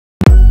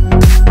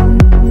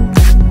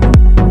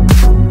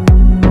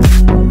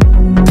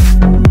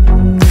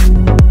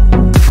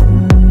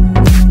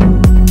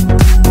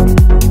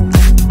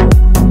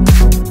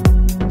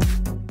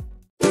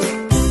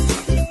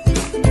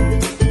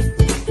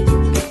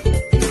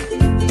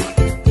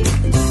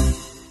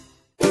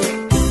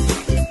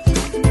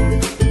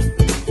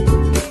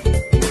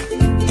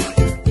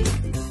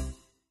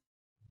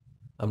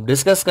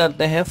Discuss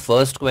करते हैं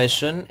first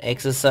question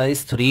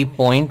exercise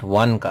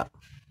 3.1 का।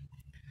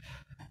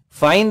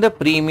 Find the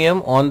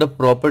premium on the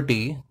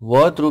property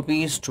worth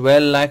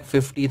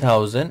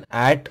 ₹12,50,000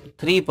 at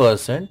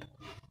 3%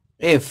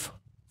 if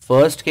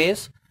first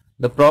case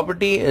the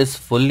property is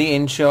fully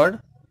insured,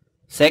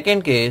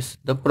 second case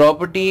the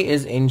property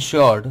is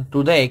insured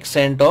to the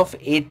extent of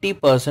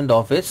 80%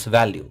 of its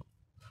value।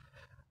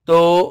 तो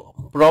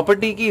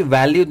property की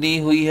value दी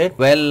हुई है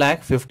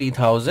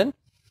 12,50,000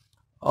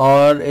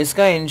 और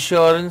इसका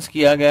insurance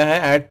किया गया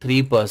है eight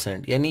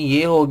 3%, यानी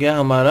ये हो गया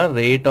हमारा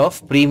रेट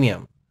ऑफ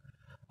प्रीमियम।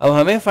 अब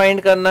हमें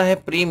फाइंड करना है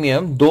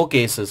प्रीमियम दो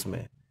केसेस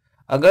में,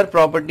 अगर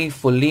प्रॉपर्टी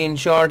फुल्ली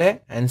इंश्योर्ड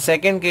है एंड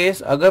सेकंड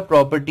केस अगर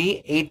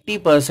प्रॉपर्टी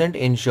 80%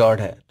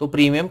 इंश्योर्ड है तो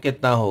प्रीमियम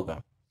कितना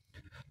होगा।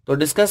 तो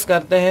डिस्कस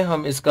करते हैं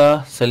हम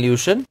इसका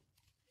सोल्यूशन।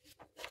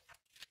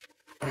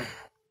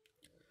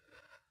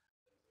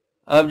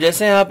 अब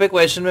जैसे यहाँ पे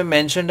क्वेश्चन में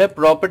मेंशन्ड है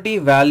प्रॉपर्टी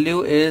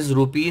वैल्यू इज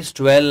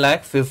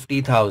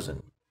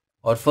 ₹12,50,000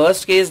 और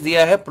फर्स्ट केस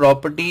दिया है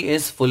प्रॉपर्टी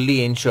इज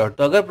फुल्ली इंश्योर्ड।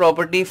 तो अगर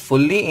प्रॉपर्टी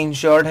फुल्ली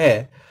इंश्योर्ड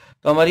है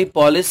तो हमारी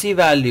policy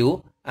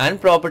value and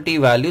property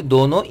value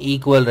दोनों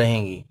इक्वल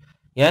रहेंगी,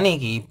 यानी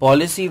कि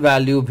पॉलिसी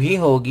वैल्यू भी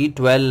होगी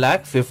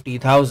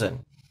 12,50,000।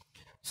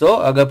 सो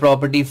अगर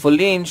प्रॉपर्टी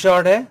फुल्ली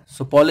इंश्योर्ड है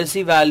सो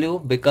policy value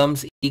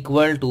becomes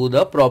equal to the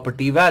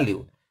property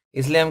value,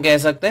 इसलिए हम कह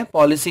सकते हैं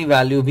पॉलिसी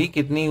वैल्यू भी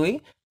कितनी हुई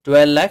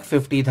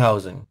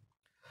 12,50,000।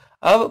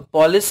 अब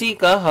पॉलिसी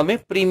का हमें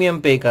प्रीमियम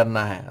पे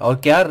करना है और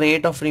क्या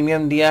रेट ऑफ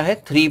प्रीमियम दिया है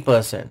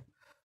 3%।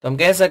 तो हम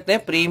कह सकते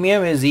हैं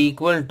premium is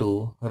equal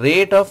to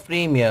rate of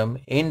premium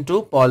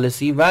into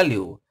policy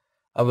value.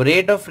 अब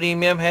रेट ऑफ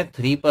प्रीमियम है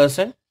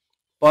 3%,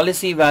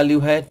 पॉलिसी वैल्यू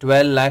है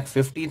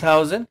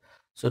 12,50,000।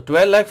 सो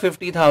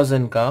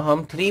 12,50,000 का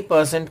हम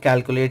 3%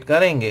 कैलकुलेट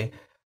करेंगे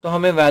तो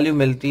हमें वैल्यू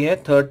मिलती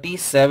है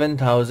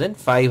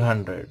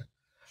 37,500।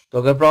 तो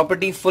अगर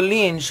प्रॉपर्टी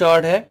फुल्ली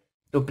इंश्योर्ड है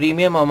तो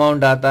प्रीमियम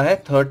अमाउंट आता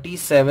है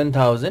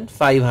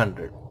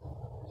 37,500।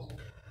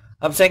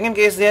 अब सेकंड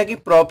केस दिया कि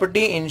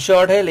प्रॉपर्टी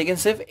इंश्योर्ड है लेकिन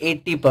सिर्फ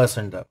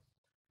 80% है,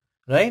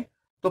 राइट।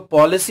 तो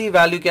पॉलिसी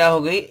वैल्यू क्या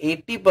हो गई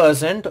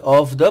 80%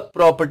 ऑफ द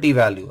प्रॉपर्टी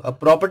वैल्यू। अब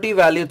प्रॉपर्टी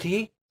वैल्यू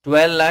थी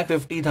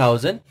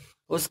 12,50,000,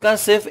 उसका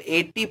सिर्फ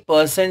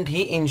 80%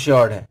 ही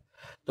इंश्योर्ड है।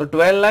 तो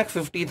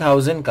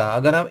 12,50,000 का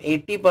अगर हम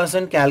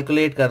 80%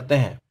 कैलकुलेट करते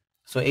हैं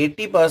सो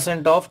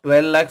 80% ऑफ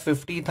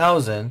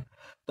 12,50,000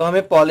 तो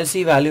हमें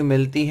पॉलिसी वैल्यू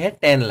मिलती है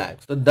 10 लाख।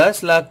 तो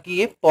 10 लाख की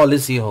ये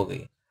पॉलिसी हो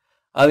गई।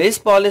 अब इस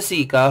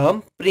पॉलिसी का हम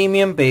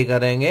प्रीमियम पे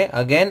करेंगे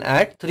again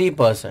eight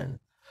 3%।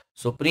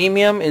 So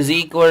premium is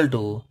equal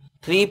to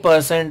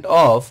 3%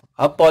 of,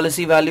 अब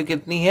पॉलिसी वैल्यू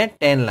कितनी है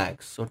 10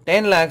 लाख। सो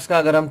 10 लाख का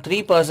अगर हम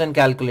 3%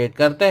 कैलकुलेट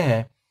करते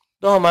हैं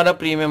तो हमारा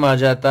प्रीमियम आ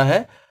जाता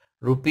है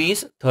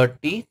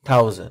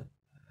 ₹30,000।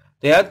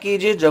 तो याद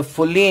कीजिए जब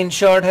फुल्ली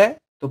इंश्योर्ड है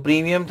तो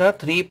प्रीमियम था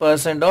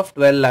 3% ऑफ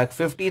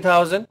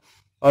 12,50,000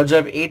 और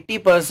जब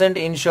 80%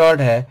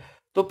 इंश्योर्ड है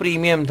तो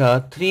प्रीमियम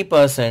था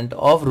 3%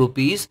 ऑफ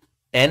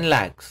 ₹10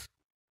 लाख।